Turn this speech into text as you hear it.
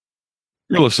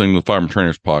You're listening to the Firearm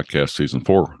Trainers Podcast, Season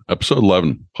 4, Episode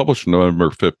 11, published November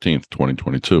 15th,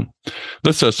 2022.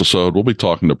 This episode, we'll be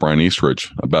talking to Brian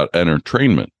Eastridge about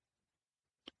entertainment.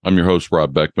 I'm your host,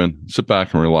 Rob Beckman. Sit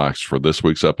back and relax for this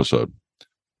week's episode.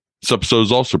 This episode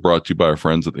is also brought to you by our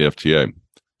friends at the FTA,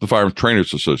 the Firearm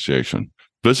Trainers Association.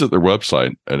 Visit their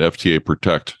website at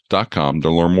ftaprotect.com to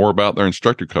learn more about their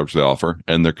instructor coverage they offer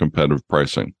and their competitive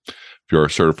pricing. If you're a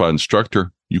certified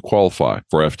instructor, you qualify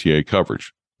for FTA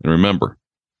coverage. And remember,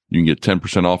 you can get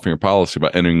 10% off your policy by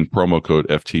entering promo code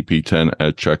FTP10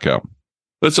 at checkout.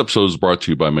 This episode is brought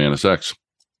to you by Manus X.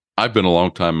 I've been a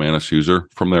longtime Manus user,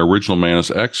 from their original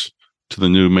Manus X to the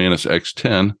new Manus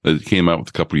X10 that it came out with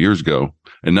a couple of years ago,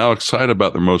 and now excited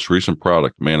about their most recent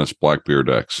product, Manus Blackbeard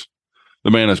X.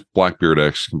 The Manus Blackbeard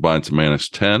X combines the Manus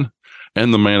 10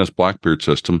 and the Manus Blackbeard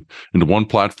system into one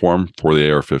platform for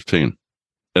the AR-15.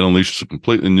 It unleashes a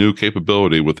completely new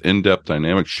capability with in-depth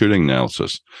dynamic shooting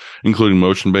analysis, including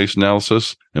motion-based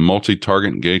analysis and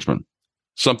multi-target engagement,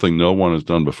 something no one has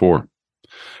done before.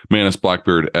 Manus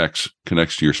Blackbeard X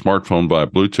connects to your smartphone via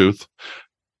Bluetooth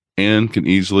and can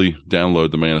easily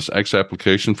download the Manus X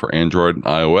application for Android and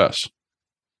iOS.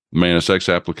 The Manus X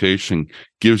application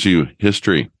gives you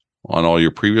history on all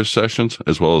your previous sessions,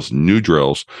 as well as new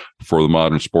drills for the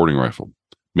modern sporting rifle.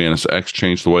 Manus X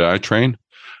changed the way I train,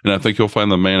 and I think you'll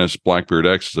find the Manus Blackbeard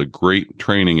X is a great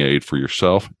training aid for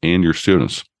yourself and your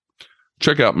students.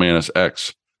 Check out Manus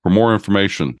X for more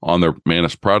information on their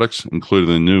Manus products, including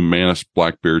the new Manus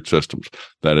Blackbeard systems.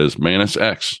 That is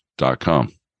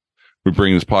manusx.com. We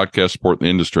bring this podcast support the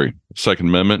industry, Second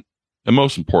Amendment, and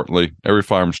most importantly, every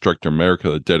firearm instructor in America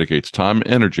that dedicates time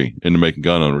and energy into making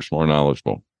gun owners more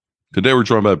knowledgeable. Today, we're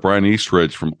joined by Brian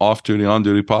Eastridge from Off Duty, On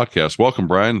Duty podcast. Welcome,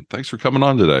 Brian. Thanks for coming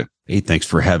on today. Hey, thanks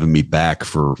for having me back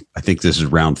for, I think this is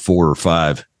round 4 or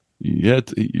 5. Yeah,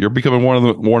 you're becoming one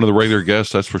of the regular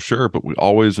guests, that's for sure, but we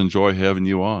always enjoy having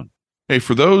you on. Hey,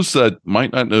 for those that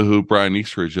might not know who Brian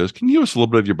Eastridge is, can you give us a little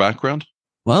bit of your background?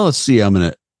 Well, let's see. I'm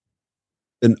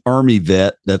an Army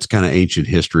vet. That's kind of ancient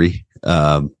history.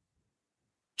 So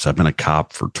I've been a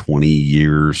cop for 20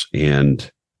 years and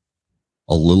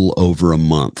a little over a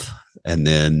month. And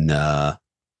then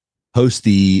host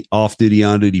the Off Duty,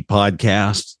 On Duty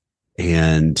podcast.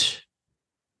 And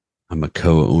I'm a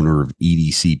co-owner of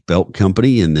EDC Belt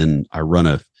Company. And then I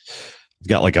I've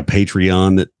got like a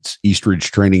Patreon that's Eastridge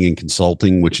Training and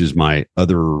Consulting, which is my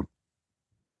other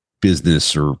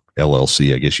business, or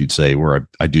LLC, I guess you'd say, where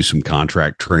I do some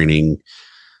contract training.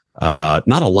 Not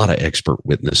a lot of expert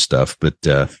witness stuff, but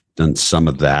done some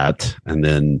of that. And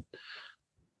then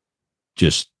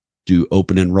just do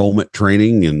open enrollment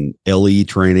training and LE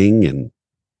training.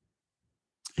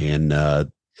 And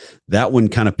that one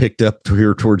kind of picked up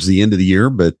here towards the end of the year,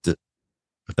 but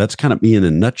that's kind of me in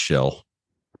a nutshell.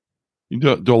 You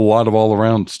do a lot of all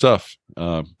around stuff.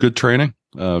 Good training.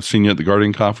 I've seen you at the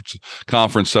Guardian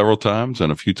conference several times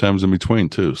and a few times in between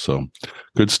too. So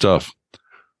good stuff.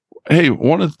 Hey, I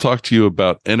wanted to talk to you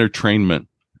about entertainment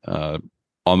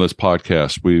on this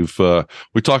podcast.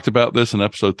 We talked about this in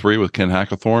episode 3 with Ken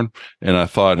Hackathorn, and I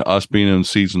thought, us being in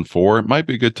season 4, it might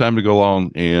be a good time to go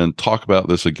along and talk about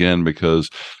this again, because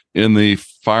in the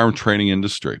firearm training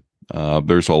industry,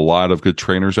 there's a lot of good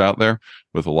trainers out there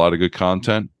with a lot of good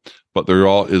content, but there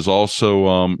is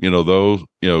also those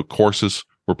courses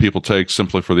where people take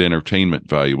simply for the entertainment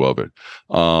value of it.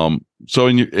 So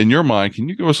in your mind, can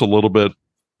you give us a little bit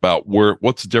about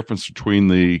what's the difference between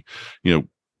the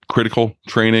critical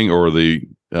training, or the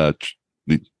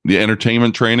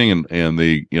entertainment training, and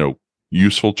the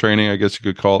useful training, I guess you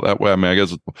could call it that way? I mean, I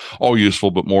guess it's all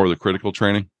useful, but more of the critical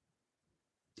training.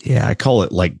 Yeah, I call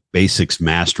it like basics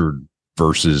mastered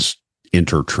versus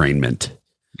entertainment.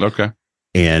 Okay.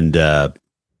 And the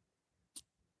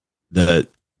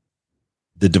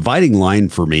dividing line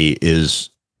for me is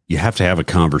you have to have a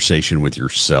conversation with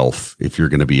yourself if you're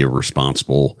going to be a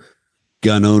responsible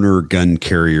gun owner, gun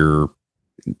carrier,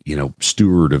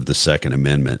 steward of the Second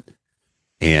Amendment.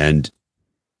 And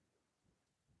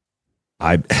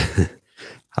how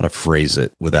to phrase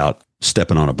it without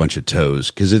stepping on a bunch of toes,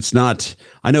 because it's not,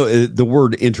 I know the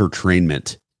word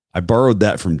entertainment, I borrowed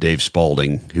that from Dave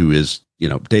Spalding, who is,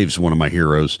 Dave's one of my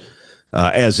heroes,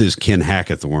 as is Ken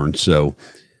Hackathorn. So,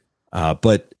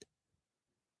 but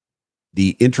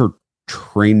the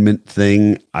entertainment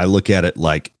thing, I look at it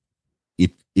like,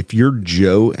 if you're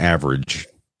Joe average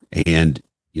and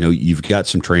you've got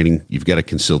some training, you've got a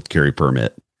concealed carry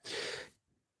permit,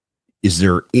 is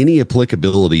there any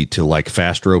applicability to like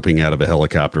fast roping out of a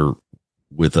helicopter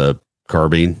with a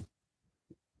carbine?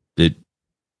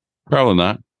 Probably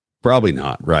not. Probably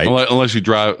not, right? Unless you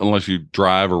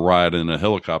drive or ride in a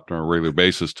helicopter on a regular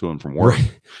basis to and from work.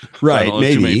 Right. I don't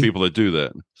know too many people that do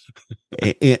that.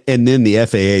 And then the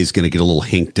FAA is going to get a little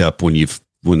hinked up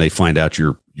when they find out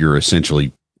you're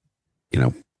essentially,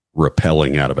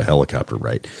 rappelling out of a helicopter,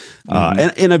 right?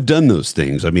 And I've done those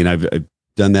things. I mean, I've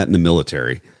done that in the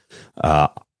military.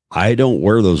 I don't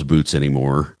wear those boots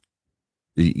anymore.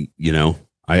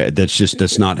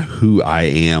 That's not who I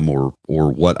am or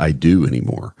what I do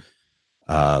anymore.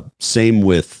 Same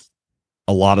with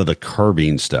a lot of the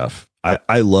carbine stuff.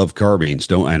 I love carbines,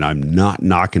 and I'm not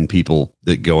knocking people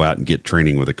that go out and get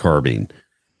training with a carbine.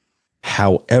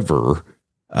 However,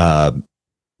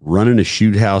 running a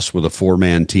shoot house with a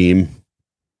 4-man team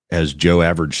as Joe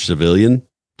average civilian,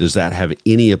 does that have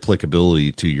any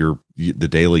applicability to the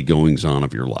daily goings on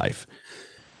of your life?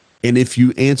 And if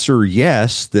you answer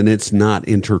yes, then it's not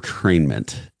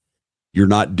entertainment. You're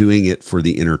not doing it for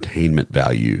the entertainment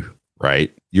value,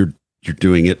 right? You're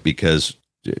doing it because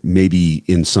maybe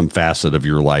in some facet of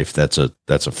your life that's a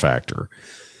factor.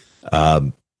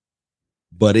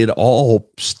 But it all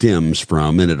stems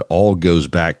from, and it all goes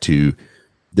back to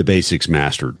the basics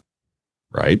mastered,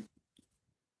 right?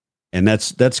 And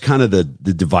that's kind of the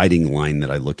dividing line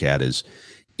that I look at is,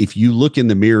 if you look in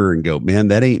the mirror and go, man,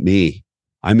 that ain't me,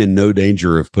 I'm in no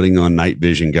danger of putting on night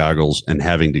vision goggles and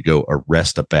having to go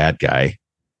arrest a bad guy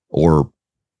or,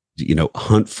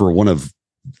 hunt for one of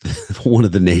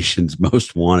the nation's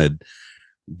most wanted,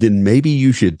 then maybe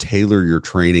you should tailor your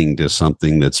training to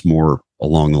something that's more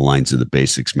along the lines of the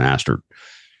basics mastered.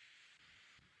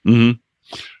 Mm-hmm.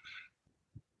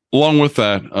 Along with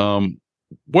that,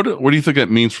 what do you think that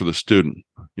means for the student?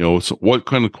 So what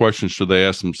kind of questions should they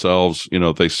ask themselves?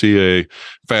 If they see a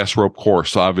fast rope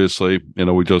course, obviously,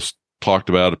 we just talked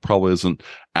about it probably isn't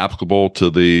applicable to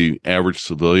the average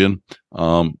civilian.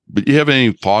 But you have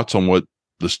any thoughts on what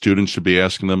the students should be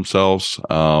asking themselves?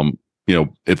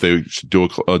 If they should do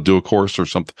a course or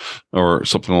something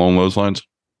along those lines?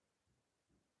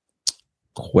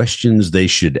 Questions they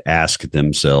should ask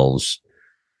themselves.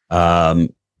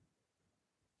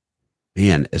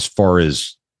 As far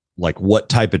as like what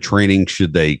type of training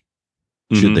should they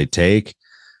take?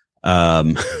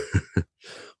 Well,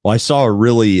 I saw a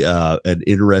really an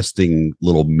interesting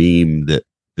little meme that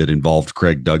involved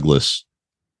Craig Douglas,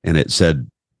 and it said,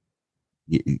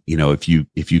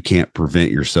 if you can't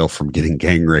prevent yourself from getting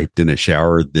gang raped in a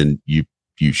shower, then you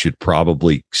should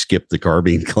probably skip the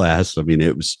carbine class. I mean,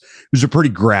 it was a pretty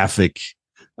graphic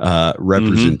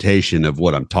representation of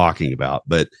what I'm talking about,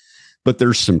 but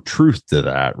there's some truth to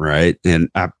that, right? And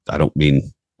I don't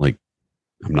mean like,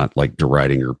 I'm not like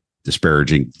deriding or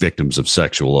disparaging victims of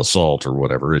sexual assault or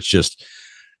whatever. It's just,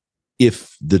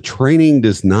 if the training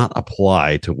does not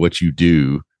apply to what you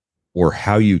do or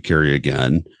how you carry a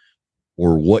gun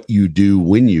or what you do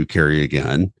when you carry a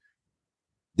gun,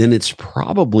 then it's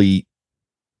probably,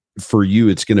 for you,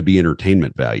 it's going to be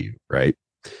entertainment value, right?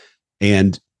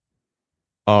 And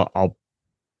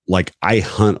I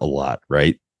hunt a lot,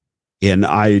 right? And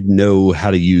I know how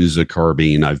to use a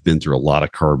carbine. I've been through a lot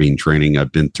of carbine training.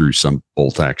 I've been through some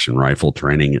bolt action rifle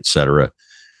training, etc.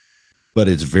 But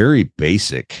it's very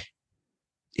basic.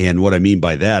 And what I mean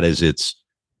by that is it's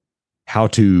how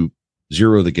to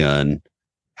zero the gun,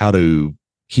 how to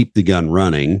keep the gun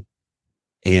running,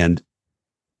 and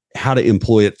how to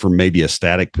employ it from maybe a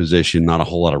static position, not a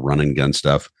whole lot of run and gun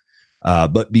stuff,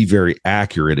 but be very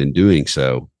accurate in doing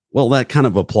so. Well, that kind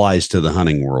of applies to the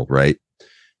hunting world, right?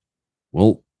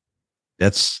 Well,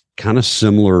 that's kind of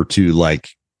similar to like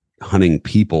hunting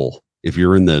people. If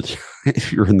you're in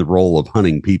the role of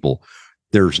hunting people,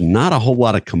 there's not a whole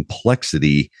lot of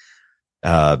complexity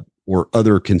or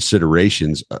other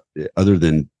considerations other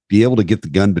than be able to get the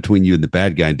gun between you and the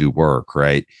bad guy and do work,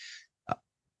 right?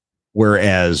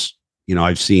 Whereas,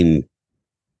 I've seen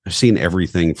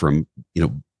everything from,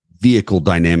 vehicle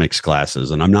dynamics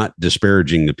classes, and I'm not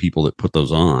disparaging the people that put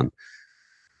those on.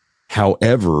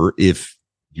 However, if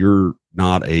you're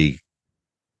not a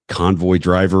convoy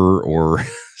driver or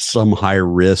some high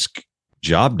risk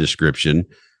job description,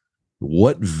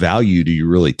 what value do you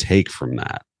really take from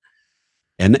that?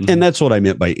 And that's what I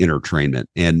meant by entertainment.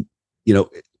 And,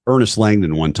 Ernest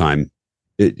Langdon, one time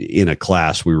in a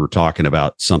class, we were talking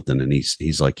about something, and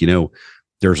he's like,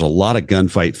 there's a lot of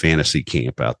gunfight fantasy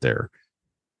camp out there.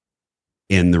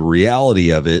 And the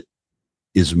reality of it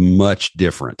is much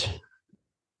different.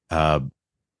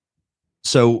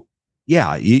 So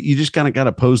yeah, you just kind of got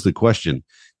to pose the question,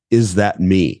 is that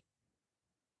me?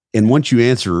 And once you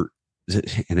answer,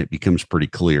 and it becomes pretty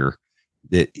clear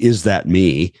that is that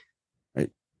me,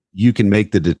 you can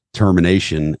make the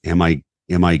determination, am I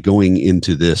am I going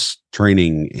into this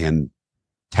training and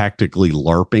tactically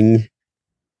LARPing,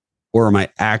 or am I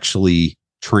actually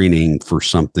training for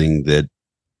something that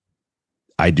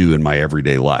I do in my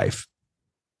everyday life?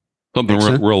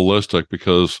 Something realistic,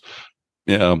 because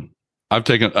I've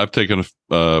taken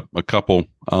a couple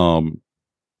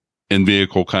in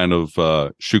vehicle kind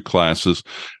of shoot classes,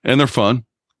 and they're fun.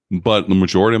 But the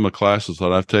majority of my classes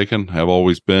that I've taken have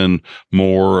always been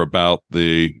more about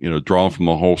the, drawing from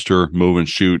the holster, move and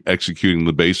shoot, executing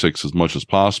the basics as much as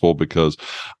possible, because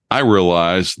I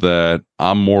realize that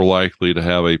I'm more likely to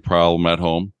have a problem at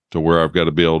home to where I've got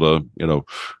to be able to,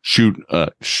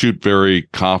 shoot very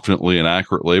confidently and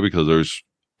accurately, because there's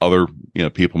other,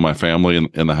 people in my family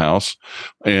in the house,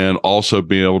 and also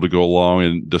being able to go along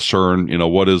and discern,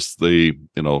 what is the,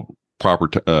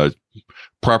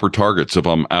 proper targets if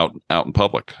I'm out in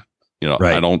public.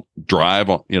 Right. I don't drive,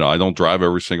 I don't drive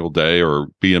every single day or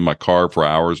be in my car for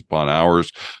hours upon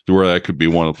hours to where that could be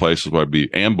one of the places where I'd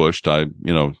be ambushed. I,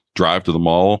 drive to the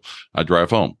mall, I drive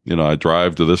home, I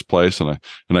drive to this place and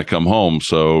I come home.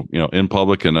 So, in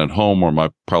public and at home are my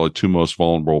probably two most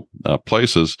vulnerable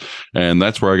places. And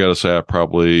that's where I got to say I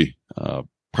probably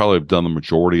have done the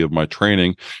majority of my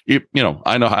training.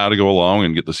 I know how to go along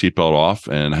and get the seatbelt off,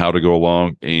 and how to go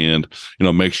along and,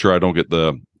 make sure I don't get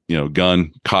the,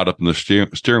 gun caught up in the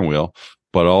steering wheel.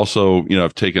 But also,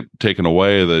 I've taken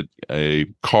away that a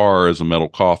car is a metal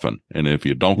coffin. And if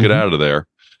you don't get out of there,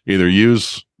 either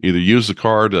use the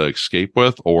car to escape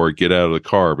with, or get out of the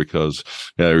car, because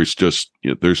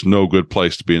there's no good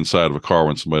place to be inside of a car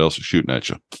when somebody else is shooting at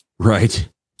you. Right.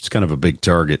 It's kind of a big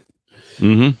target.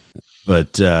 Mm-hmm.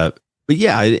 But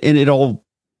yeah, and it all,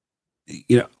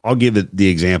 I'll give it the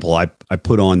example. I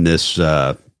put on this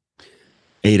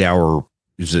 8-hour,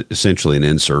 is essentially an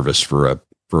in-service for a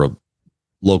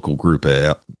local group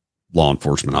of law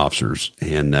enforcement officers.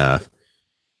 And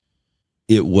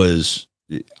it was,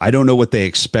 I don't know what they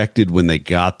expected when they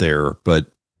got there, but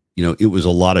it was a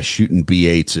lot of shooting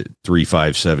B8s at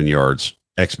 3-5-7 yards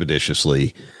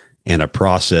expeditiously, and a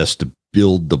process to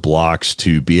build the blocks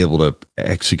to be able to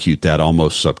execute that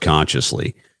almost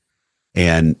subconsciously.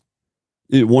 And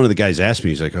one of the guys asked me,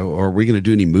 he's like, "Oh, are we going to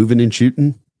do any moving and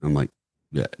shooting?" I'm like,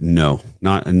 yeah, no,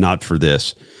 not for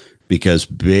this, because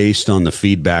based on the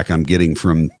feedback I'm getting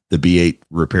from the B8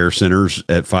 repair centers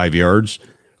at 5 yards,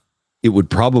 it would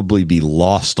probably be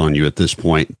lost on you at this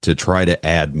point to try to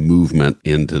add movement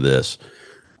into this.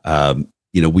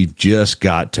 We've just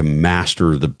got to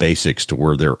master the basics to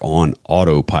where they're on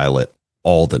autopilot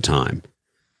all the time,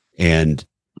 and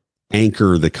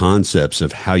anchor the concepts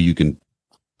of how you can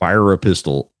fire a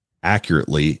pistol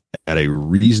accurately at a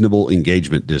reasonable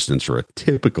engagement distance, or a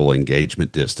typical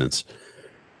engagement distance,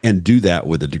 and do that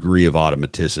with a degree of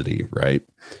automaticity, right?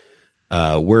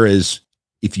 Whereas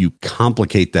if you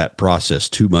complicate that process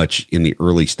too much in the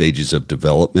early stages of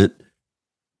development,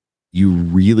 you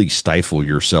really stifle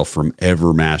yourself from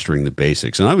ever mastering the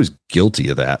basics. And I was guilty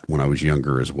of that when I was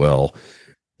younger as well.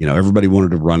 Everybody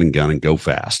wanted to run and gun and go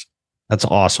fast. That's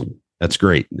awesome. That's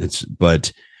great.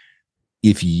 But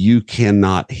if you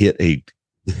cannot hit a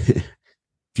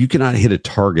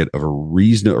target of a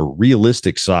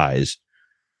realistic size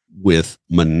with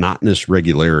monotonous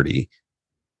regularity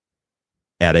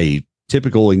at a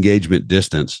typical engagement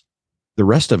distance, the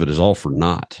rest of it is all for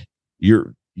naught.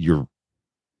 You're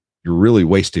really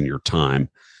wasting your time.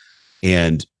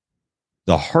 And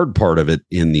the hard part of it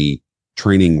in the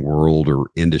training world,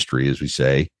 or industry, as we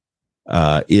say,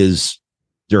 is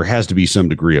there has to be some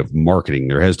degree of marketing.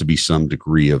 There has to be some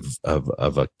degree of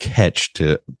a catch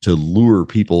to lure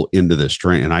people into this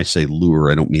training. And I say lure,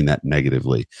 I don't mean that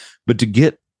negatively, but to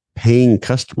get paying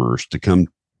customers to come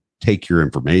take your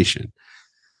information.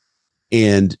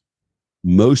 And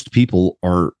most people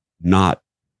are not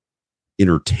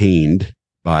entertained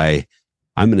by,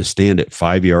 I'm going to stand at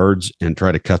 5 yards and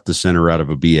try to cut the center out of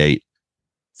a B8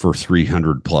 for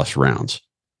 300 plus rounds,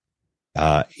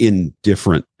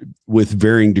 with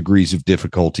varying degrees of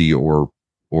difficulty or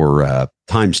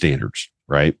time standards.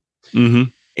 Right. Mm-hmm.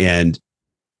 And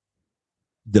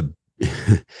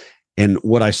and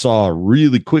what I saw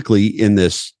really quickly in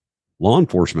this law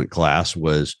enforcement class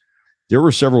was there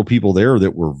were several people there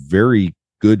that were very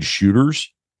good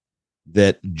shooters,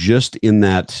 that just in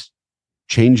that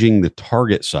changing the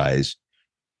target size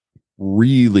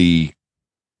really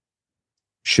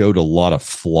showed a lot of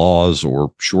flaws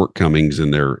or shortcomings in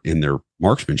their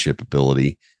marksmanship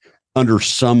ability under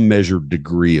some measured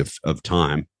degree of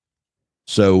time.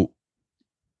 So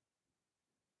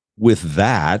with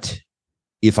that,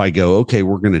 if I go, okay,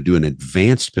 we're going to do an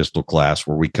advanced pistol class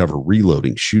where we cover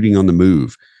reloading, shooting on the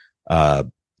move,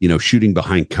 shooting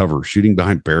behind cover, shooting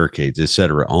behind barricades, et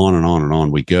cetera, on and on and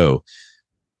on we go.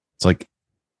 It's like,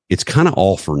 it's kind of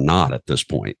all for naught at this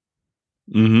point.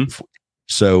 Mm-hmm.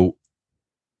 So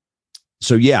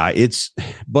yeah,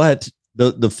 but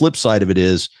the flip side of it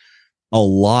is a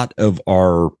lot of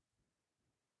our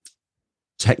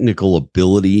technical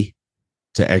ability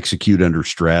to execute under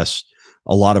stress,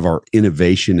 a lot of our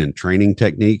innovation and training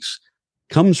techniques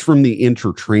comes from the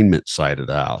entertainment side of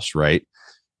the house, right?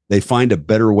 They find a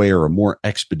better way or a more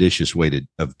expeditious way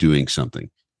of doing something.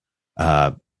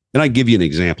 And I give you an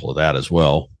example of that as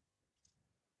well.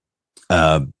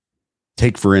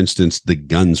 Take, for instance, the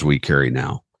guns we carry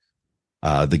now.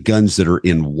 The guns that are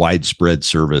in widespread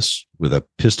service with a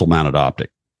pistol mounted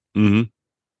optic. Mm-hmm.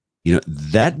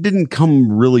 That didn't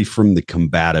come really from the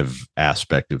combative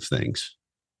aspect of things.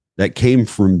 That came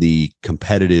from the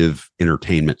competitive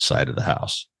entertainment side of the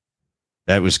house.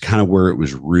 That was kind of where it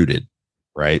was rooted,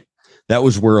 right? That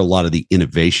was where a lot of the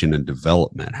innovation and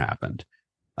development happened.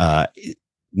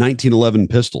 1911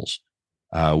 pistols.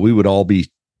 We would all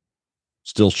be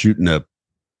still shooting a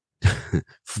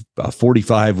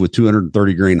 45 with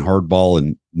 230 grain hardball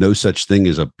and no such thing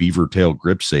as a beaver tail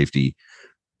grip safety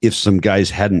if some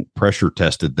guys hadn't pressure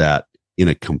tested that in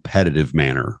a competitive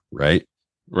manner, right?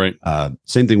 Right.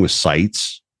 Same thing with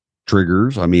sights,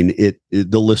 triggers. I mean,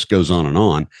 the list goes on and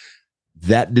on.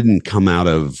 That didn't come out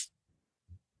of,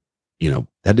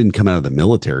 the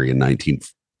military in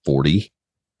 1940.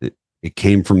 It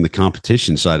came from the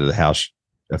competition side of the house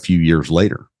a few years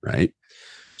later, right?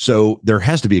 So there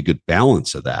has to be a good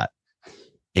balance of that.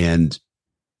 And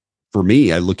for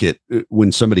me, I look at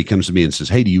when somebody comes to me and says,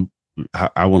 hey,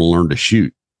 I want to learn to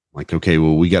shoot. Like, okay,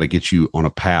 well, we got to get you on a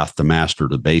path to master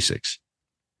the basics.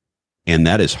 And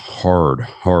that is hard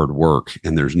work.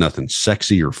 And there's nothing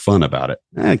sexy or fun about it.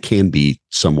 It can be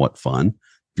somewhat fun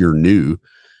if you're new.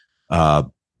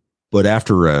 But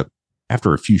after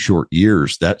a few short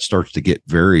years, that starts to get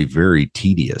very, very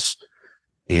tedious.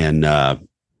 And,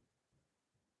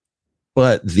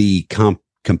 but the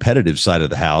competitive side of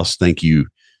the house, thank you.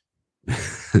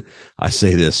 I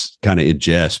say this kind of in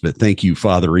jest, but thank you,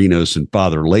 Father Enos and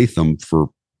Father Latham, for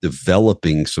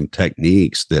developing some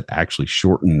techniques that actually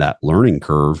shorten that learning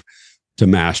curve to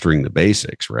mastering the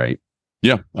basics, right?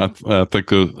 Yeah, I think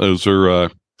those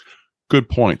are good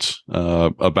points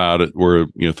about it, where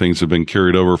things have been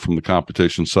carried over from the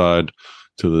competition side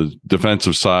to the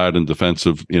defensive side, and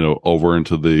defensive, over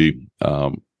into the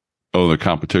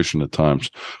competition at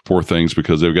times for things,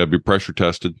 because they've got to be pressure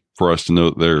tested for us to know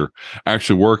that they're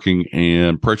actually working,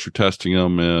 and pressure testing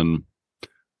them in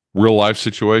real life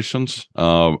situations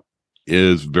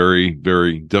is very,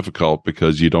 very difficult,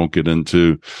 because you don't get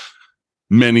into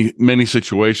many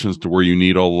situations to where you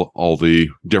need all the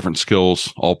different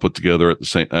skills all put together at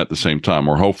the same time,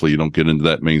 or hopefully you don't get into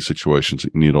that many situations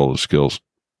that you need all the skills.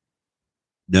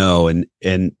 No, and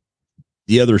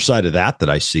the other side of that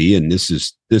I see, and this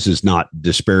is not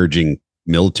disparaging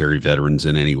military veterans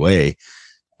in any way.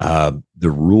 The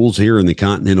rules here in the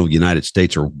continental United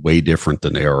States are way different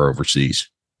than they are overseas.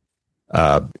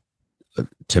 To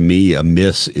me, a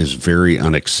miss is very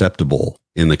unacceptable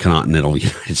in the continental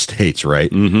United States,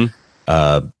 right?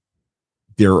 Mm-hmm.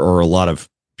 There are a lot of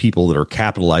people that are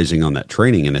capitalizing on that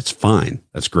training, and it's fine.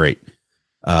 That's great.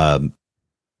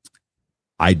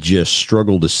 I just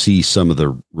struggle to see some of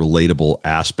the relatable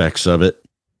aspects of it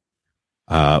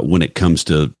when it comes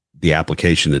to the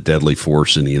application of deadly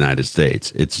force in the United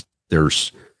States.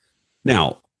 There's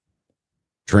now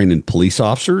training police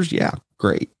officers. Yeah,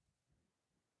 great.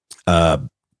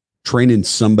 Training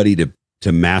somebody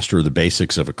to master the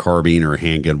basics of a carbine or a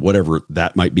handgun, whatever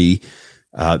that might be.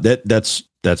 That's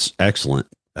excellent.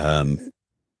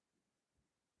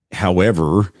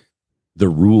 However, the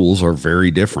rules are very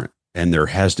different. And there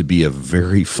has to be a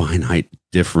very finite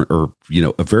different, or,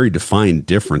 a very defined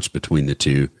difference between the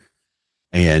two.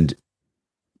 And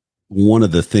one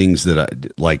of the things that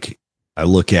I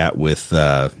look at with,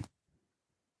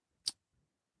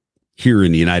 here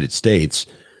in the United States,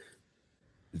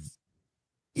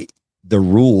 the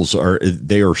rules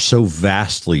they are so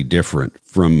vastly different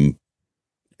from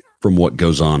what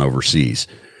goes on overseas.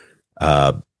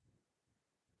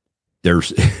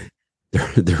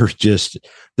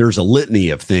 There's a litany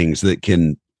of things that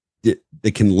can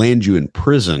land you in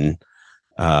prison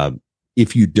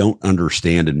if you don't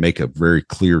understand and make a very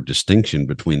clear distinction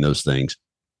between those things.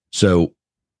 So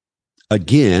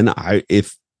again,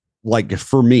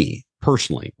 for me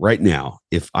personally right now,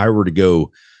 if I were to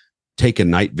go take a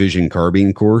night vision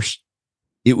carbine course,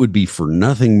 it would be for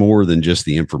nothing more than just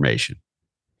the information.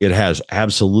 It has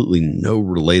absolutely no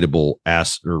relatable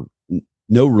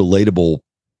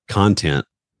content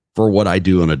for what I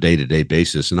do on a day-to-day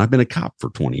basis. And I've been a cop for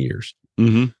 20 years.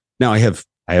 Mm-hmm. Now I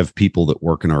have people that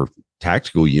work in our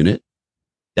tactical unit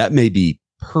that may be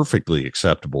perfectly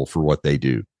acceptable for what they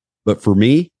do. But for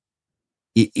me,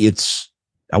 it's,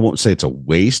 I won't say it's a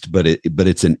waste, but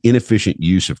it's an inefficient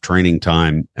use of training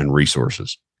time and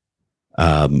resources.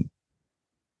 The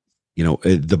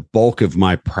bulk of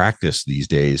my practice these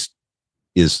days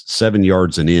is 7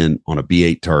 yards and in on a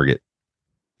B8 target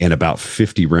and about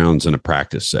 50 rounds in a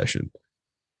practice session,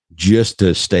 just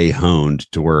to stay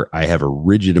honed to where I have a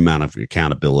rigid amount of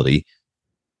accountability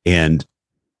and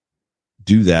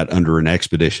do that under an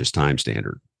expeditious time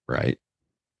standard, right?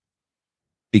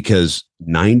 Because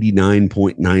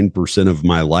 99.9% of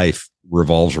my life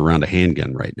revolves around a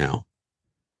handgun right now.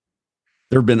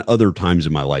 There have been other times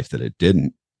in my life that it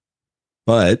didn't.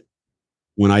 But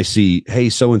when I see, hey,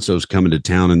 so-and-so's coming to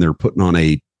town and they're putting on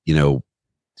a,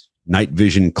 night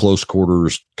vision close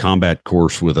quarters combat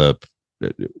course with a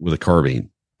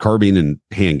carbine and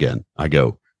handgun, I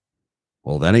go,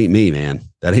 well, that ain't me, man.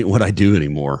 That ain't what I do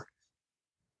anymore.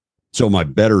 So am I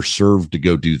better served to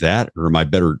go do that, or am I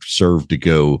better served to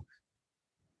go,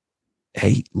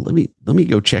 hey, let me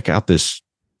go check out this,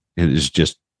 and it's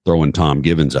just throwing Tom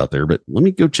Givens out there, but let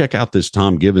me go check out this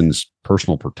Tom Givens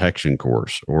personal protection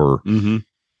course, or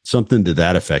something to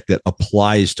that effect that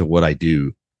applies to what I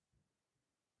do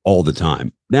all the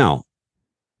time. Now,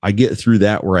 I get through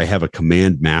that where I have a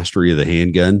command mastery of the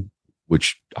handgun,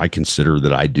 which I consider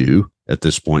that I do at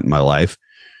this point in my life.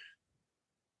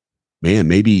 Man,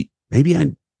 maybe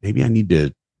I need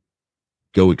to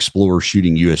go explore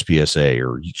shooting USPSA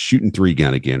or shooting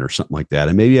 3-gun again or something like that.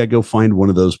 And maybe I go find one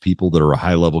of those people that are a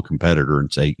high level competitor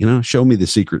and say, show me the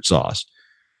secret sauce.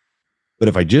 But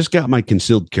if I just got my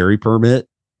concealed carry permit,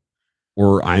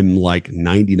 or I'm like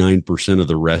 99% of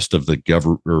the rest of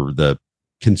the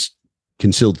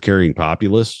concealed carrying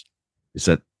populace, is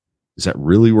that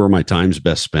really where my time's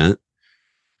best spent?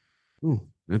 Oh,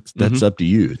 that's up to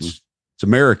you. It's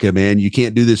America, man. You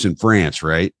can't do this in France,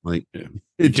 right? Like, you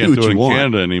can't do it in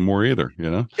Canada anymore either,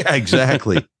 Yeah,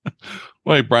 exactly.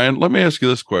 Wait, Brian, let me ask you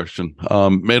this question.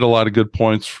 Made a lot of good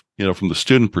points, from the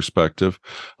student perspective.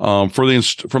 From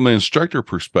the instructor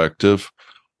perspective,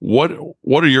 what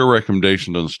are your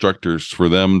recommendations to instructors for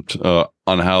them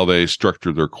on how they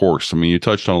structure their course? I mean, you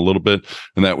touched on a little bit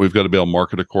in that we've got to be able to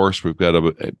market a course. We've got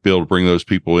to be able to bring those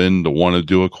people in to want to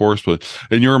do a course. But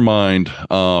in your mind,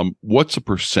 what's the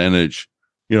percentage,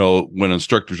 when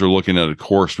instructors are looking at a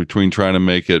course, between trying to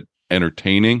make it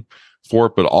entertaining for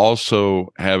it, but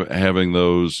also having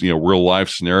those, real life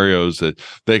scenarios that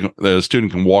the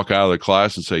student can walk out of the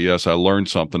class and say, yes, I learned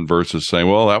something, versus saying,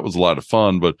 well, that was a lot of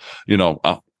fun, but,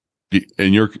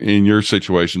 in your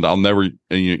situation, I'll never,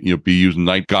 be using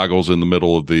night goggles in the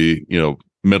middle of the,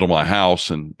 middle of my house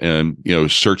and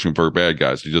searching for bad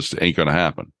guys. It just ain't going to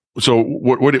happen. So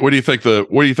what do you think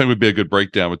would be a good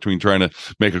breakdown between trying to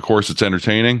make a course that's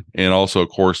entertaining and also a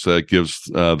course that gives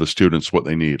the students what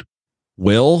they need?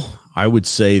 Well, I would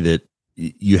say that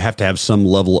you have to have some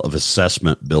level of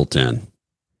assessment built in,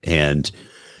 and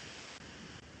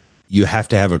you have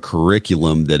to have a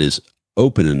curriculum that is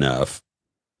open enough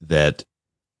that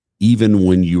even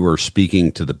when you are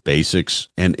speaking to the basics,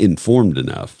 and informed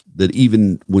enough that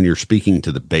even when you're speaking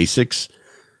to the basics,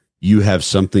 you have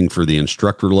something for the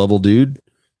instructor level dude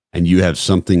and you have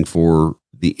something for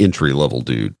the entry level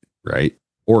dude, right?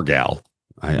 Or gal.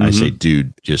 I say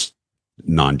dude, just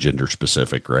non-gender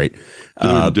specific, right? Do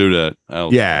that.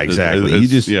 Yeah, exactly.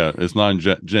 It's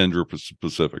non-gender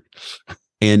specific.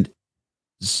 And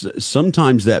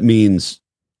sometimes that means,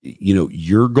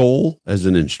 your goal as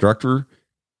an instructor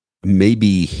may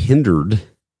be hindered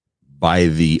by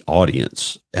the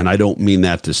audience. And I don't mean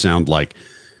that to sound like,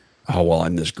 oh, well,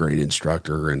 I'm this great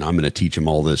instructor and I'm going to teach them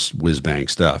all this whiz-bang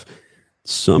stuff.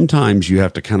 Sometimes you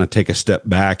have to kind of take a step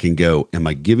back and go, am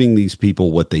I giving these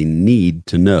people what they need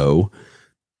to know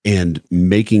and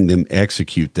making them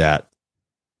execute that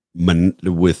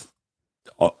with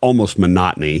almost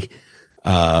monotony,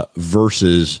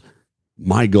 versus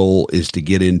my goal is to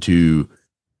get into,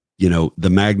 the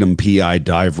Magnum PI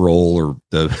dive roll or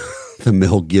the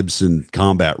Mel Gibson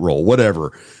combat roll,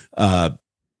 whatever. I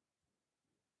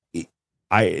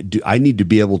need to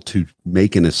be able to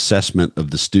make an assessment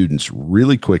of the students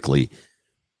really quickly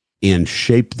and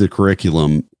shape the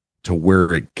curriculum to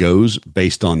where it goes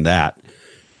based on that.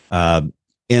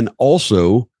 And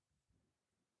also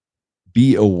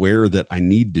be aware that I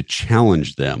need to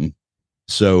challenge them.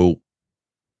 So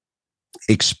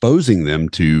exposing them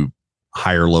to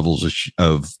higher levels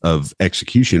of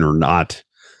execution are not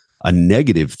a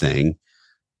negative thing,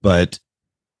 but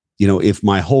if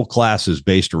my whole class is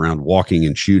based around walking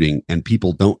and shooting and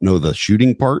people don't know the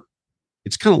shooting part,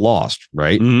 it's kind of lost,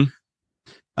 right?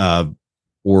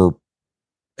 Or,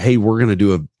 hey, we're going to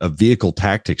do a vehicle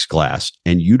tactics class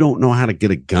and you don't know how to get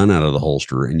a gun out of the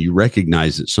holster, and you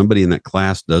recognize that somebody in that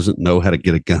class doesn't know how to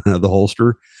get a gun out of the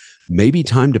holster, maybe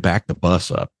time to back the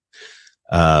bus up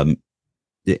and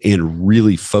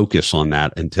really focus on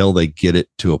that until they get it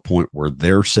to a point where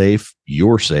they're safe,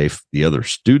 you're safe, the other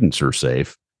students are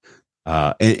safe,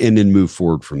 and then move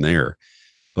forward from there.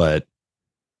 But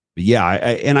yeah,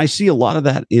 I see a lot of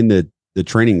that in the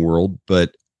training world,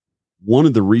 but one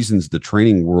of the reasons the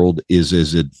training world is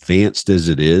as advanced as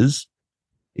it is,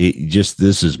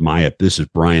 this is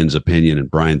Brian's opinion and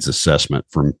Brian's assessment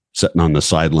from sitting on the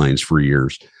sidelines for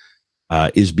years,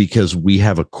 is because we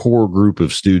have a core group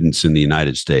of students in the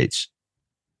United States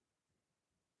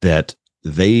that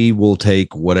they will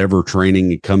take whatever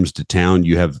training comes to town.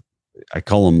 You have, I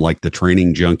call them like the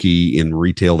training junkie in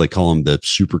retail. They call them the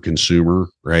super consumer,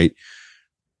 right?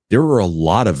 There are a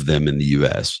lot of them in the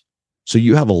US. So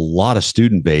you have a lot of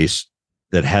student base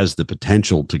that has the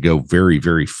potential to go very,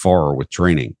 very far with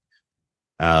training.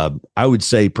 I would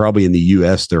say probably in the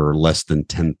US, there are less than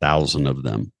 10,000 of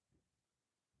them.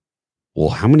 Well,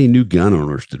 how many new gun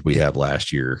owners did we have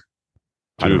last year?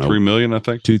 2 or 3 million, I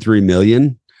think. 2-3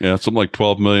 million. Yeah, something like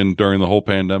 12 million during the whole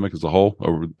pandemic as a whole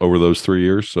over those 3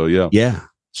 years. So, yeah. Yeah.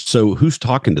 So who's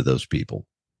talking to those people?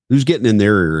 Who's getting in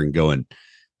their ear and going,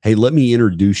 hey, let me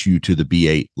introduce you to the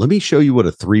B8. Let me show you what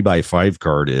a 3x5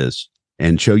 card is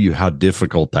and show you how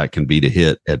difficult that can be to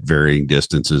hit at varying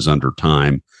distances under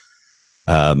time.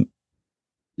 And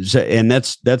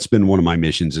that's been one of my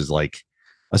missions, is like,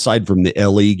 aside from the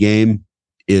LE game,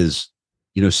 is,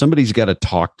 somebody's got to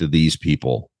talk to these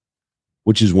people,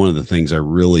 which is one of the things I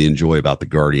really enjoy about the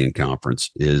Guardian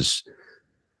Conference. Is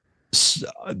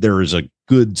there is a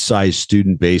good sized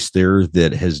student base there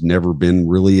that has never been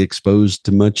really exposed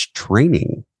to much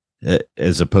training,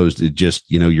 as opposed to just,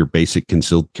 your basic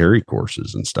concealed carry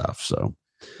courses and stuff. So,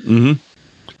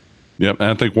 Yep. And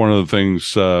I think one of the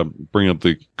things, bring up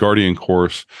the Guardian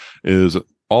course, is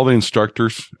all the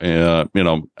instructors,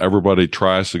 everybody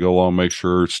tries to go along, make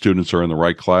sure students are in the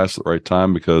right class at the right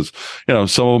time, because,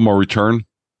 some of them are return.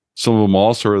 Some of them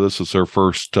also, this is their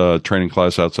first training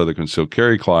class outside the concealed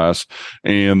carry class.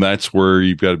 And that's where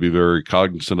you've got to be very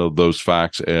cognizant of those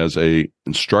facts as a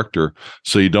instructor,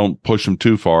 so you don't push them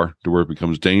too far to where it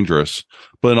becomes dangerous.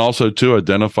 But then also to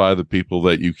identify the people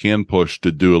that you can push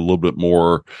to do a little bit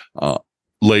more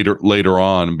later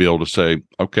on, and be able to say,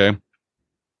 okay,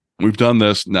 we've done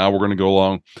this. Now we're going to go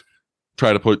along,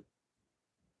 try to put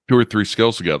 2 or 3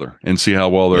 skills together and see how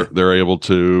well they're able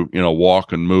to,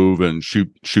 walk and move and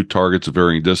shoot targets at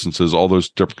varying distances, all those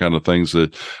different kind of things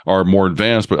that are more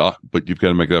advanced. But you've got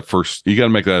to make that first. You got to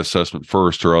make that assessment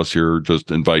first, or else you're just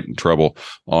inviting trouble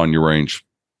on your range.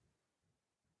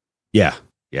 Yeah,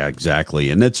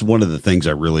 exactly. And that's one of the things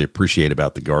I really appreciate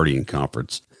about the Guardian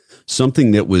Conference.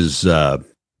 Something that was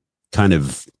kind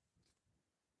of,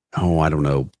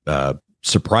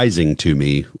 surprising to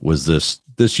me was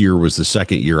this year was the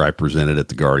second year I presented at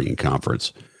the Guardian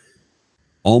Conference.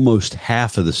 Almost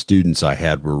half of the students I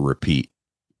had were repeat.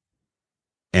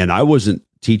 And I wasn't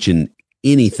teaching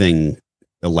anything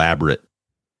elaborate.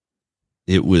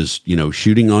 It was,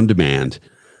 shooting on demand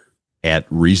at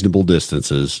reasonable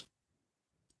distances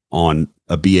on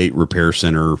a B8 repair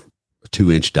center, a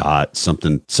 2-inch dot,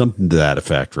 something to that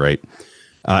effect, right?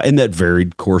 And that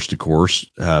varied course to course.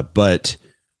 But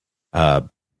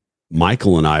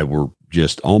Michael and I were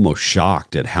just almost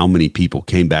shocked at how many people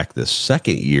came back the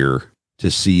second year to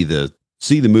see the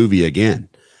movie again.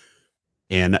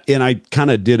 And I kind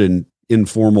of did an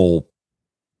informal,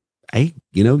 hey,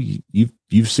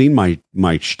 you've seen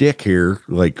my shtick here.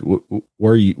 Like,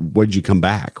 why'd you come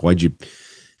back?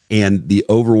 And the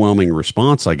overwhelming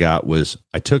response I got was,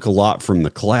 I took a lot from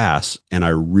the class and I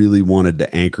really wanted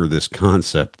to anchor this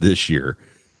concept this year,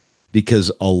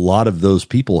 because a lot of those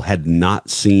people had not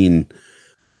seen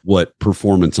what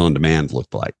performance on demand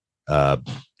looked like,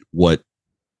 what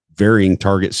varying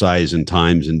target size and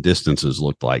times and distances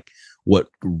looked like, what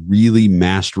really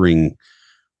mastering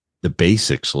the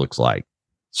basics looks like.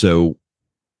 So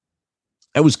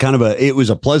it was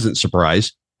a pleasant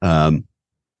surprise.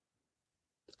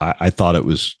 I thought it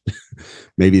was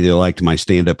maybe they liked my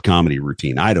stand-up comedy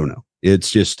routine. I don't know.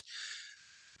 It's just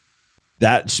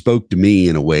that spoke to me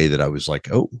in a way that I was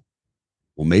like, oh,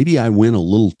 well, maybe I went a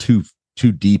little too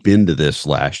deep into this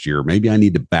last year. Maybe I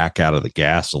need to back out of the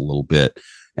gas a little bit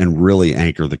and really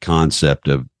anchor the concept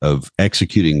of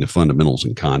executing the fundamentals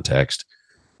in context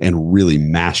and really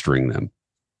mastering them.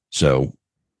 So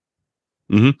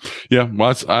Yeah.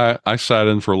 Well, I sat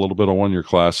in for a little bit of 1 year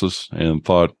classes and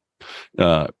thought,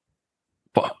 uh,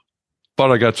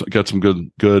 thought I got some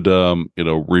good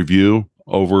review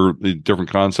over the different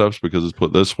concepts, because it's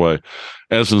put this way: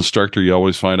 as an instructor, you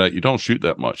always find out you don't shoot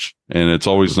that much, and it's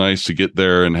always nice to get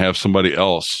there and have somebody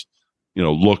else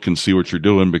look and see what you're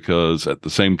doing, because at the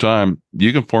same time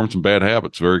you can form some bad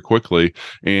habits very quickly,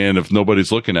 and if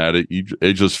nobody's looking at it,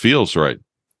 it just feels right,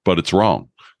 but it's wrong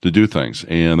to do things.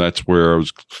 And that's where I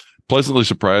was pleasantly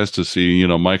surprised to see,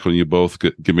 Michael and you both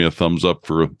give me a thumbs up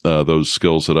for those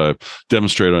skills that I've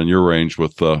demonstrated on your range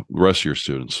with the rest of your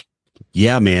students.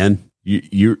 Yeah, man.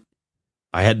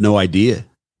 I had no idea.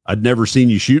 I'd never seen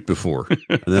you shoot before.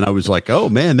 And then I was like, oh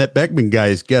man, that Beckman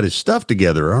guy's got his stuff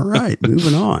together. All right,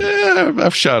 moving on. Yeah,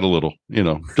 I've shot a little,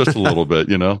 just a little bit,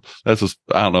 that's just,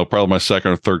 I don't know, probably my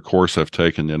second or third course I've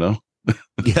taken,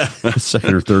 Yeah.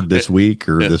 Second or third this week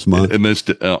or this month. And this,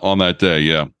 on that day.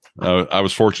 Yeah. I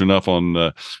was fortunate enough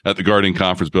at the Guardian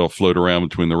Conference, Bill, float around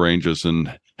between the ranges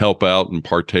and help out and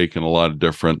partake in a lot of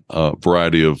different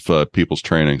variety of people's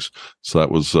trainings. So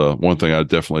that was one thing I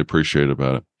definitely appreciate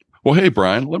about it. Well, hey,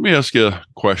 Brian, let me ask you a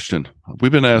question.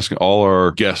 We've been asking all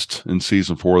our guests in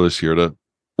season 4 this year to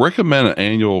recommend an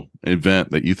annual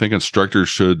event that you think instructors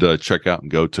should check out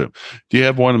and go to. Do you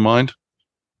have one in mind?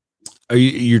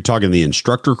 You're talking the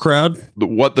instructor crowd?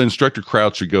 What the instructor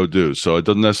crowd should go do. So it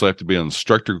doesn't necessarily have to be an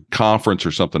instructor conference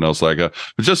or something else like that,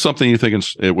 but just something you think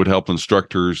it would help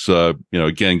instructors,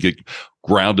 again, get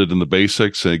grounded in the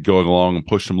basics and going along and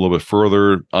push them a little bit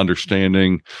further,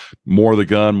 understanding more of the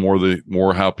gun,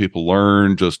 more how people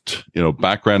learn, just,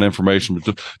 background information,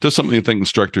 but just something you think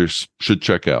instructors should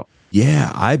check out.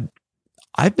 Yeah.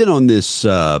 I've been on this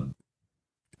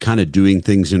kind of doing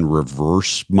things in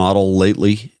reverse model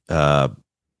lately.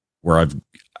 Where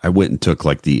I went and took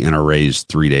like the NRA's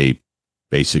 3-day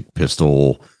basic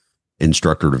pistol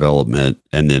instructor development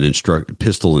and then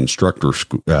pistol instructor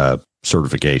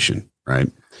certification,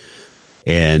 right?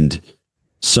 And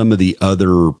some of the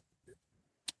other,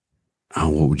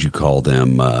 what would you call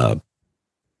them?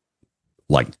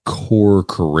 Like core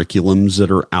curriculums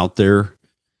that are out there.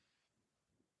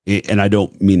 And I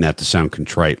don't mean that to sound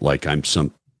contrite, like I'm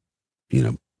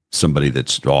somebody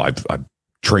that's, I've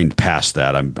trained past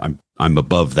that. I'm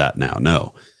above that now.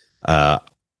 No, I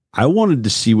wanted to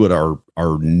see what our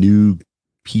new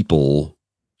people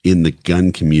in the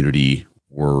gun community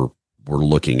were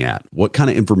looking at. What kind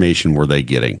of information were they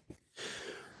getting?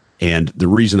 And the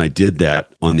reason I did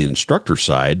that on the instructor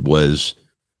side was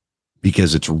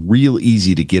because it's real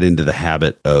easy to get into the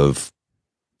habit of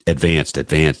advanced.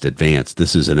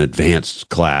 This is an advanced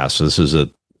class.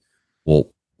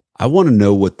 I want to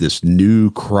know what this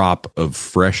new crop of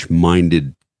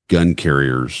fresh-minded gun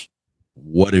carriers,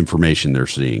 what information they're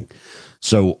seeing.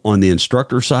 So on the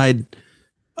instructor side,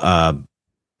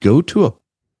 go to a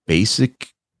basic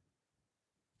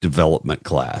development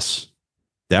class.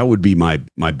 That would be my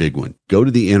big one. Go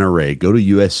to the NRA, go to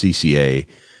USCCA,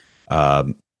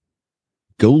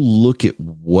 go look at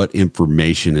what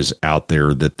information is out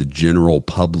there that the general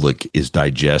public is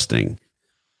digesting,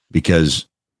 because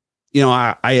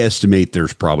I estimate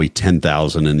there's probably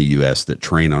 10,000 in the U.S. that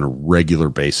train on a regular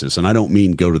basis. And I don't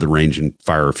mean go to the range and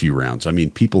fire a few rounds. I mean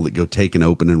people that go take an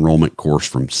open enrollment course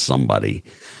from somebody.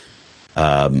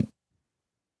 There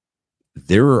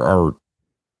are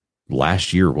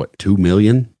last year, 2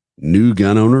 million new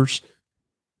gun owners?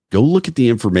 Go look at the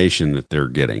information that they're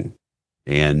getting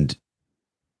and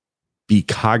be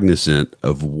cognizant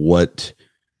of what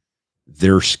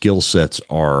their skill sets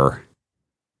are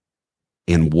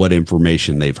and what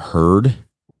information they've heard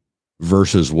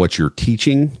versus what you're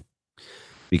teaching.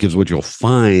 Because what you'll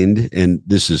find, and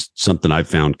this is something I've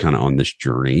found kind of on this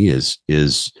journey, is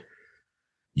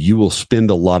you will spend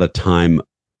a lot of time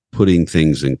putting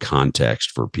things in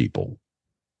context for people.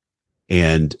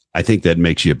 And I think that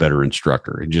makes you a better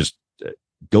instructor. And just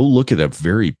go look at a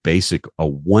very basic, a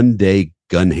 1-day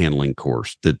gun handling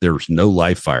course that there's no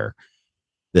live fire.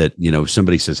 That,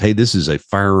 somebody says, hey, this is a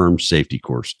firearm safety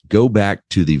course. Go back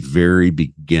to the very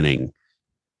beginning.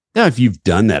 Now, if you've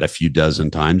done that a few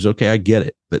dozen times, okay, I get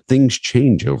it. But things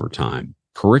change over time.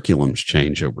 Curriculums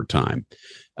change over time.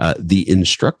 The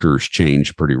instructors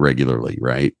change pretty regularly,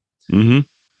 right? Mm-hmm.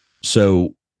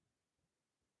 So,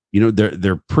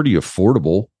 they're pretty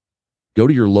affordable. Go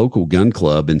to your local gun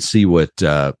club and see what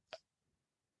gun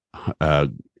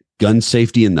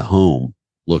safety in the home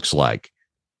looks like,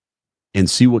 and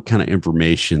see what kind of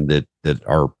information that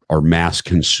our mass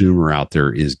consumer out there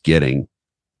is getting.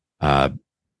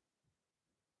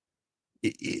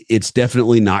 It's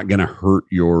definitely not going to hurt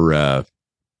your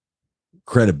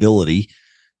credibility.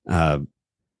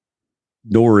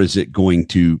 nor is it going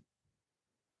to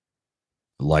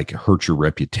like hurt your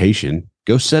reputation.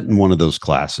 Go sit in one of those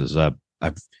classes.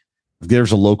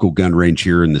 There's a local gun range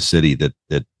here in the city that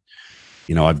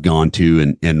I've gone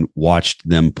to and watched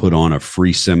them put on a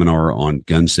free seminar on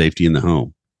gun safety in the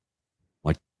home.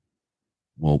 Like,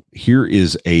 well, here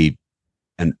is an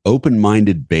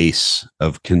open-minded base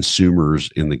of consumers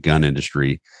in the gun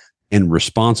industry and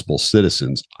responsible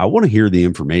citizens. I want to hear the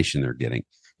information they're getting,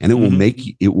 and it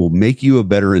will make you a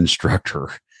better instructor.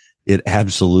 It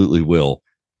absolutely will.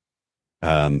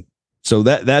 So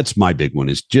that's my big one,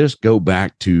 is just go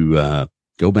back to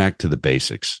the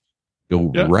basics.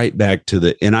 Right back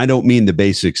to and I don't mean the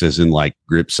basics as in like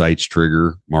grip, sights,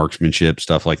 trigger, marksmanship,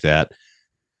 stuff like that.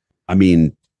 I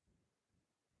mean,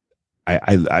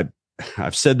 I've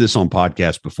said this on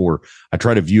podcasts before. I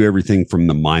try to view everything from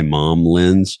the my mom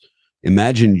lens.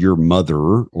 Imagine your mother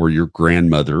or your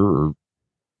grandmother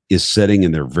is sitting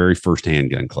in their very first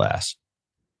handgun class,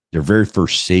 their very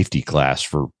first safety class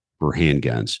for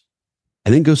handguns,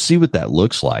 and then go see what that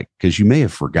looks like, because you may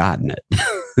have forgotten it.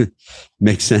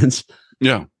 Makes sense?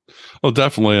 Yeah. Well,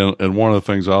 definitely. And one of the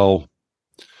things I'll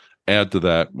add to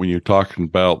that when you're talking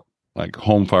about like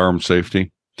home firearm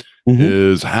safety,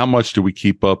 is how much do we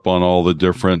keep up on all the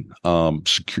different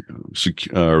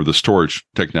the storage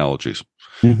technologies?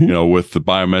 With the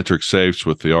biometric safes,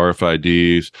 with the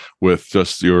RFIDs, with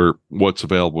just what's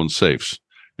available in safes.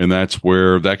 And that's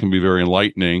where that can be very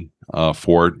enlightening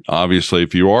for it. Obviously,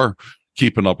 if you are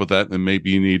keeping up with that, then maybe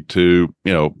you need to,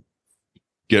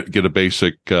 get a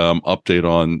basic update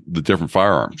on the different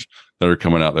firearms that are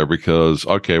coming out there, because,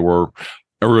 okay,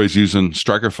 everybody's using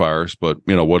striker fires, but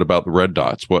what about the red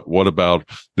dots? What about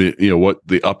what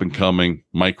the up and coming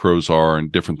micros are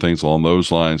and different things along those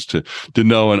lines to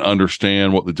know and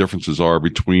understand what the differences are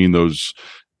between those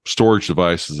storage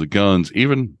devices, the guns,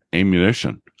 even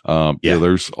ammunition.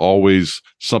 There's always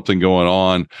something going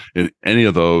on in any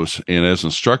of those. And as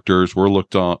instructors, we're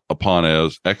looked upon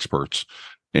as experts,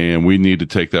 and we need to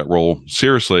take that role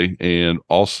seriously and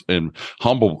also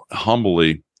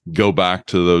humbly go back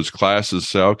to those classes.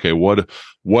 Say, okay,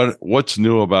 what's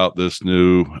new about this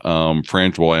new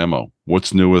frangible ammo?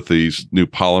 What's new with these new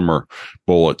polymer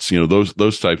bullets?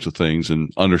 Those types of things, and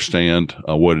understand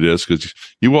what it is, because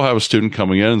you will have a student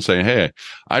coming in and saying, "Hey,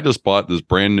 I just bought this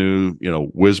brand new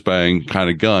whiz bang kind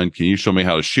of gun. Can you show me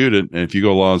how to shoot it?" And if you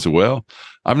go along and say, "Well,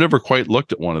 I've never quite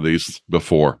looked at one of these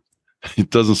before," it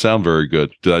doesn't sound very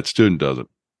good. That student doesn't.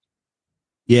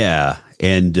 Yeah,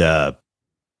 and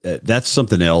that's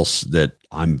something else that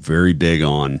I'm very big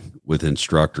on with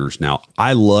instructors. Now,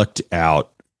 I lucked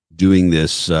out doing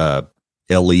this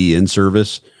LE in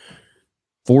service.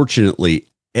 Fortunately,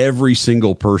 every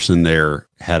single person there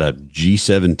had a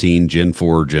G17, Gen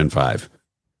 4, Gen 5.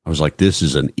 I was like, this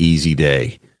is an easy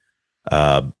day.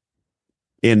 And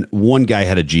one guy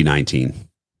had a G19,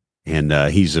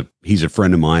 and he's a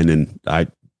friend of mine, and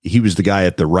he was the guy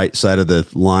at the right side of the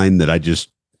line that I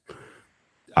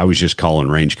was just calling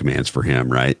range commands for him,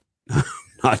 right?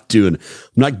 I'm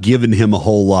not giving him a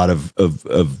whole lot of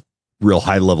real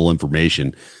high level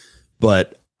information,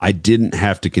 but I didn't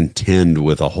have to contend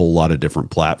with a whole lot of different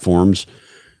platforms.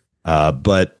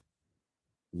 But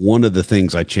one of the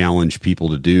things I challenge people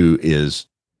to do is,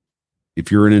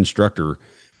 if you're an instructor,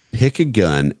 pick a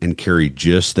gun and carry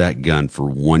just that gun for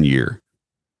 1 year.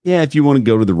 Yeah, if you want to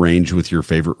go to the range with your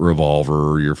favorite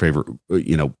revolver or your favorite,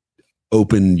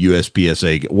 open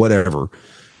USPSA, whatever.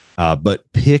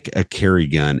 But pick a carry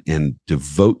gun and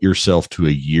devote yourself to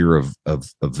a year of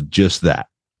just that.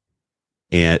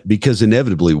 And because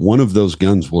inevitably one of those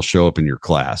guns will show up in your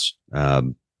class. How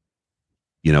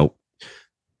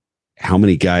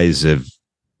many guys have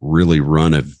really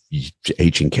run a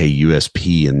H&K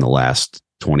USP in the last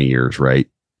 20 years, right?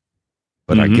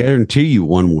 But I guarantee you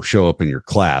one will show up in your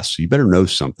class. So you better know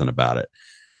something about it.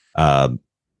 I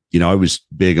was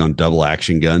big on double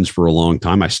action guns for a long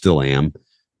time. I still am.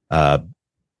 That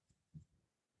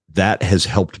has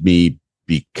helped me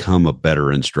become a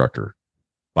better instructor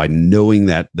by knowing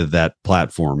that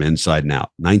platform inside and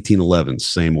out. 1911,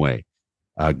 same way.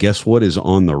 Guess what is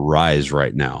on the rise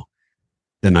right now?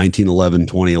 The 1911,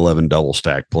 2011 double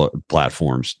stack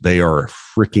platforms. They are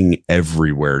freaking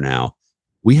everywhere now.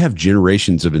 We have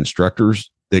generations of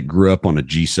instructors that grew up on a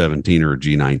G17 or a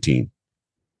G19.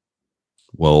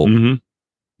 Well,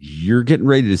 you're getting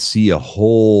ready to see a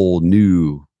whole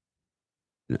new,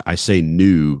 I say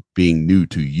new, being new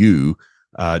to you,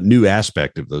 new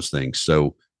aspect of those things.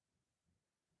 So,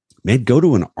 man, go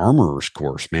to an armorer's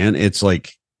course, man. It's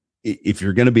like, if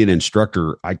you're going to be an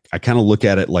instructor, I kind of look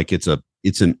at it like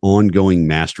it's an ongoing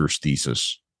master's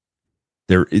thesis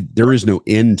there is no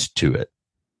end to it.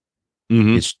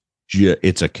 Mm-hmm.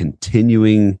 It's a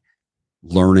continuing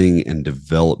learning and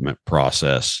development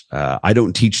process. I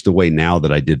don't teach the way now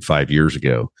that I did 5 years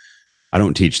ago. I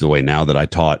don't teach the way now that I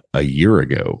taught a year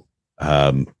ago,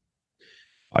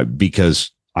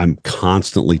 because I'm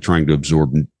constantly trying to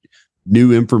absorb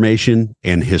new information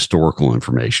and historical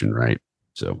information. Right.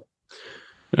 So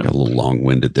got a little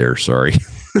long-winded there. Sorry.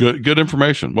 Good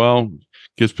information. Well,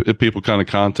 gives people kind of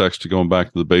context to going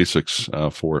back to the basics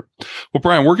for it. Well,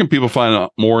 Brian, where can people find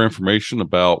out more information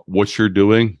about what you're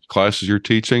doing, classes you're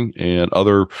teaching, and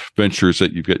other ventures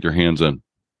that you've got your hands in?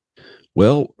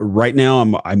 Well, right now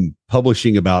I'm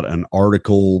publishing about an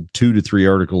article, 2 to 3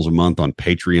 articles a month on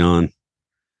Patreon.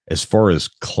 As far as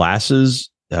classes,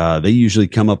 they usually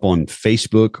come up on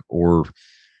Facebook, or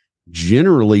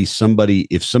generally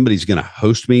if somebody's going to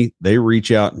host me, they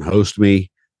reach out and host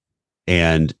me,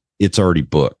 and it's already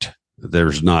booked.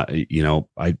 There's not,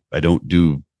 I don't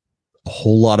do a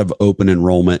whole lot of open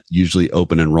enrollment. Usually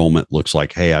open enrollment looks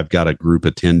like, hey, I've got a group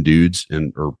of 10 dudes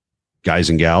or guys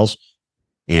and gals,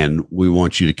 and we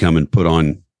want you to come and put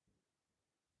on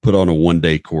a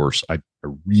 1-day course. I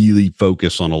really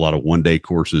focus on a lot of 1-day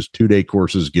courses. 2-day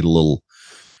courses get a little,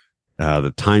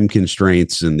 the time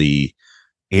constraints and the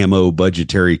ammo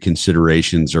budgetary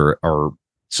considerations are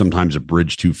sometimes a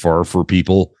bridge too far for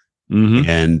people. Mm-hmm.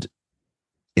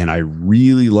 And I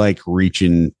really like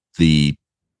reaching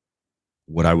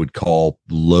what I would call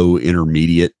low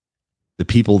intermediate, the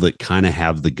people that kind of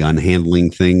have the gun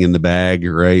handling thing in the bag,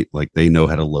 right? Like they know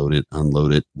how to load it,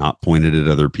 unload it, not point it at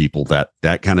other people, that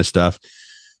kind of stuff.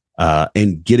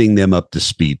 And getting them up to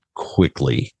speed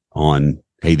quickly on,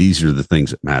 hey, these are the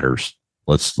things that matters.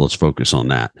 Let's focus on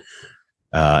that.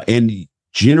 And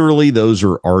generally those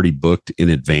are already booked in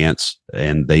advance,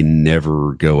 and they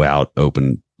never go out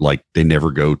open. Like they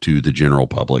never go to the general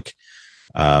public.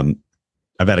 I've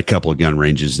had a couple of gun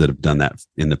ranges that have done that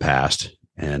in the past.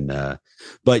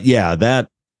 But yeah, that,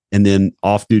 and then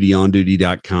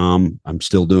offdutyonduty.com. I'm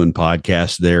still doing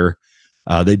podcasts there.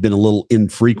 They've been a little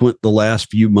infrequent the last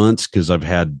few months because I've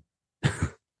had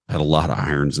a lot of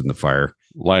irons in the fire.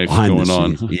 Life going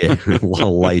on. Yeah, a lot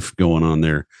of life going on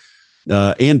there.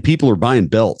 And people are buying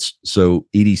belts. So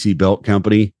EDC Belt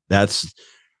Company,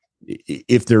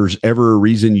 if there's ever a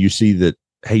reason you see that,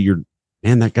 hey,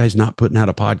 that guy's not putting out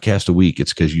a podcast a week,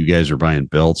 it's because you guys are buying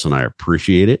belts, and I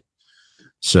appreciate it.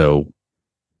 So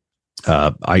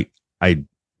I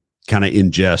kind of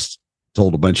in jest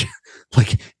told a bunch,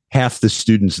 like half the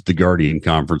students at the Guardian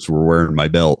conference were wearing my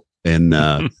belt. And,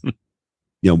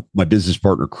 my business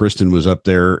partner, Kristen, was up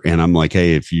there, and I'm like,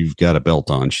 hey, if you've got a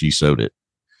belt on, she sewed it.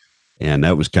 And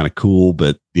that was kind of cool.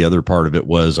 But the other part of it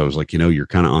was, I was like, you're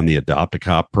kind of on the Adopt a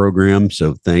Cop program.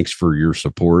 So thanks for your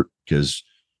support, because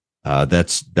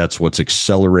that's what's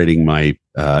accelerating my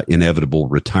inevitable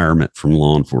retirement from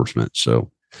law enforcement. So,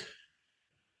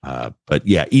 but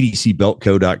yeah,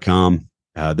 edcbeltco.com.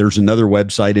 There's another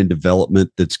website in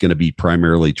development that's going to be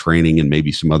primarily training and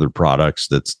maybe some other products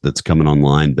that's coming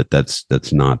online, but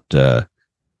that's not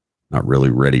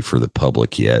really ready for the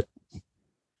public yet.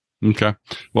 Okay.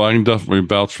 Well, I can definitely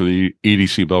vouch for the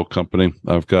EDC Belt Company.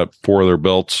 I've got 4 of their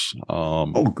belts.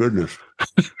 Oh, goodness.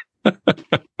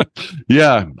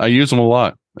 Yeah, I use them a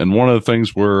lot. And one of the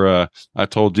things where I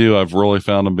told you I've really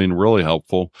found them being really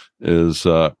helpful is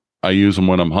I use them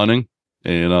when I'm hunting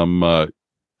and I'm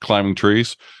climbing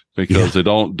trees, because they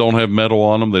don't have metal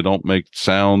on them. They don't make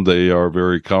sound. They are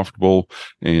very comfortable,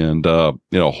 and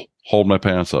hold my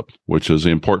pants up, which is the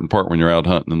important part when you're out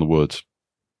hunting in the woods.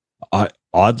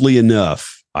 Oddly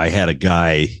enough, I had a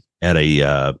guy at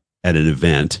an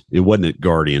event. It wasn't at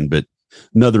Guardian, but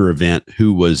another event,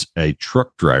 who was a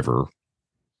truck driver.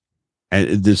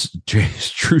 And this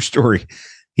true story.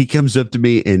 He comes up to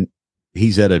me, and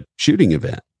he's at a shooting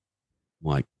event.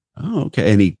 I'm like, oh,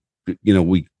 okay. And he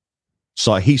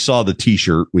saw the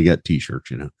t-shirt. We got t-shirts,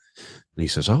 and he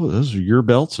says, oh, those are your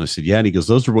belts. And I said, yeah. And he goes,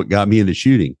 those are what got me into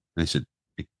shooting. And I said,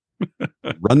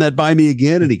 run that by me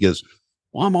again. And he goes,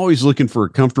 well, I'm always looking for a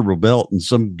comfortable belt. And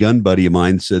some gun buddy of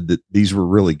mine said that these were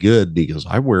really good. And he goes,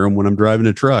 I wear them when I'm driving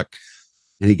a truck.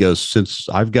 And he goes, since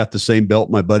I've got the same belt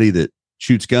my buddy that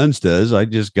shoots guns does, I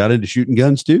just got into shooting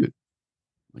guns too.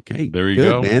 Okay, there you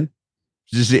go, man.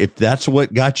 Just, if that's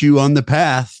what got you on the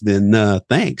path, then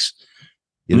thanks.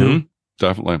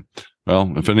 Definitely.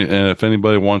 Well, if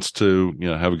anybody wants to,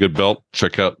 have a good belt,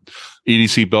 check out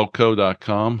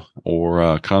edcbeltco.com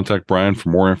or contact Brian for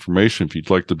more information if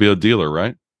you'd like to be a dealer,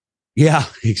 right? Yeah,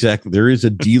 exactly. There is a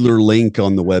dealer link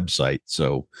on the website.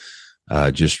 So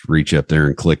just reach up there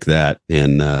and click that.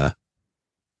 And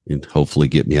and hopefully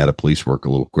get me out of police work a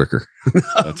little quicker.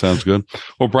 That sounds good.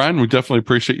 Well, Brian, we definitely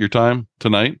appreciate your time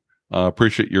tonight.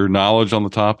 Appreciate your knowledge on the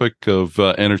topic of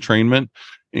entertainment,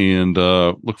 and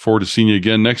look forward to seeing you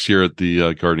again next year at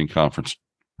the Guardian Conference.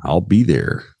 I'll be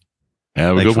there.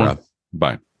 Have a good one. Rob.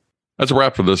 Bye. That's a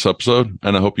wrap for this episode,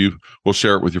 and I hope you will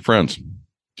share it with your friends.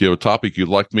 If you have a topic you'd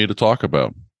like me to talk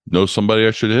about, know somebody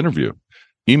I should interview,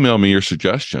 email me your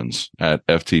suggestions at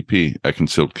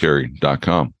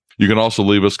ftp@concealedcarry.com. You can also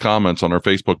leave us comments on our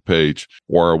Facebook page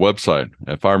or our website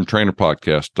at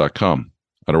firearmtrainerpodcast.com.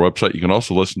 At our website, you can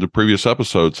also listen to previous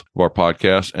episodes of our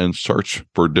podcast and search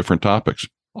for different topics.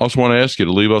 I also want to ask you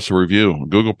to leave us a review on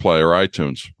Google Play or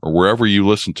iTunes or wherever you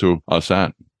listen to us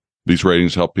at. These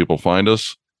ratings help people find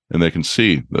us, and they can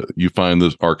see that you find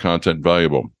our content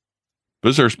valuable.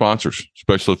 Visit our sponsors,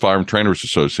 especially the Firearm Trainers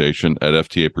Association at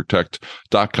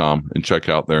FTAProtect.com, and check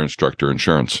out their instructor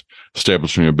insurance.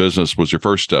 Establishing a business was your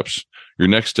first steps. Your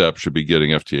next step should be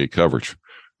getting FTA coverage.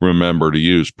 Remember to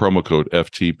use promo code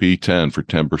FTP10 for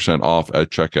 10% off at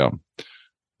checkout.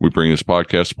 We bring this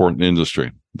podcast supporting the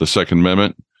industry, the Second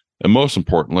Amendment, and most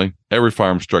importantly, every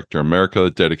firearm instructor in America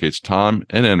that dedicates time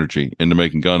and energy into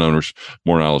making gun owners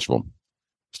more knowledgeable.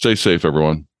 Stay safe,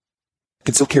 everyone.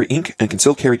 Concealed Carry Inc. and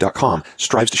ConcealedCarry.com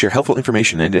strives to share helpful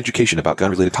information and education about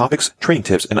gun-related topics, training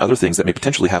tips, and other things that may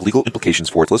potentially have legal implications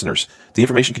for its listeners. The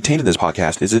information contained in this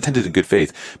podcast is intended in good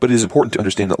faith, but it is important to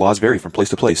understand that laws vary from place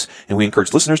to place, and we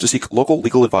encourage listeners to seek local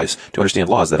legal advice to understand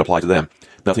laws that apply to them.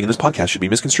 Nothing in this podcast should be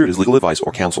misconstrued as legal advice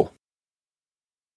or counsel.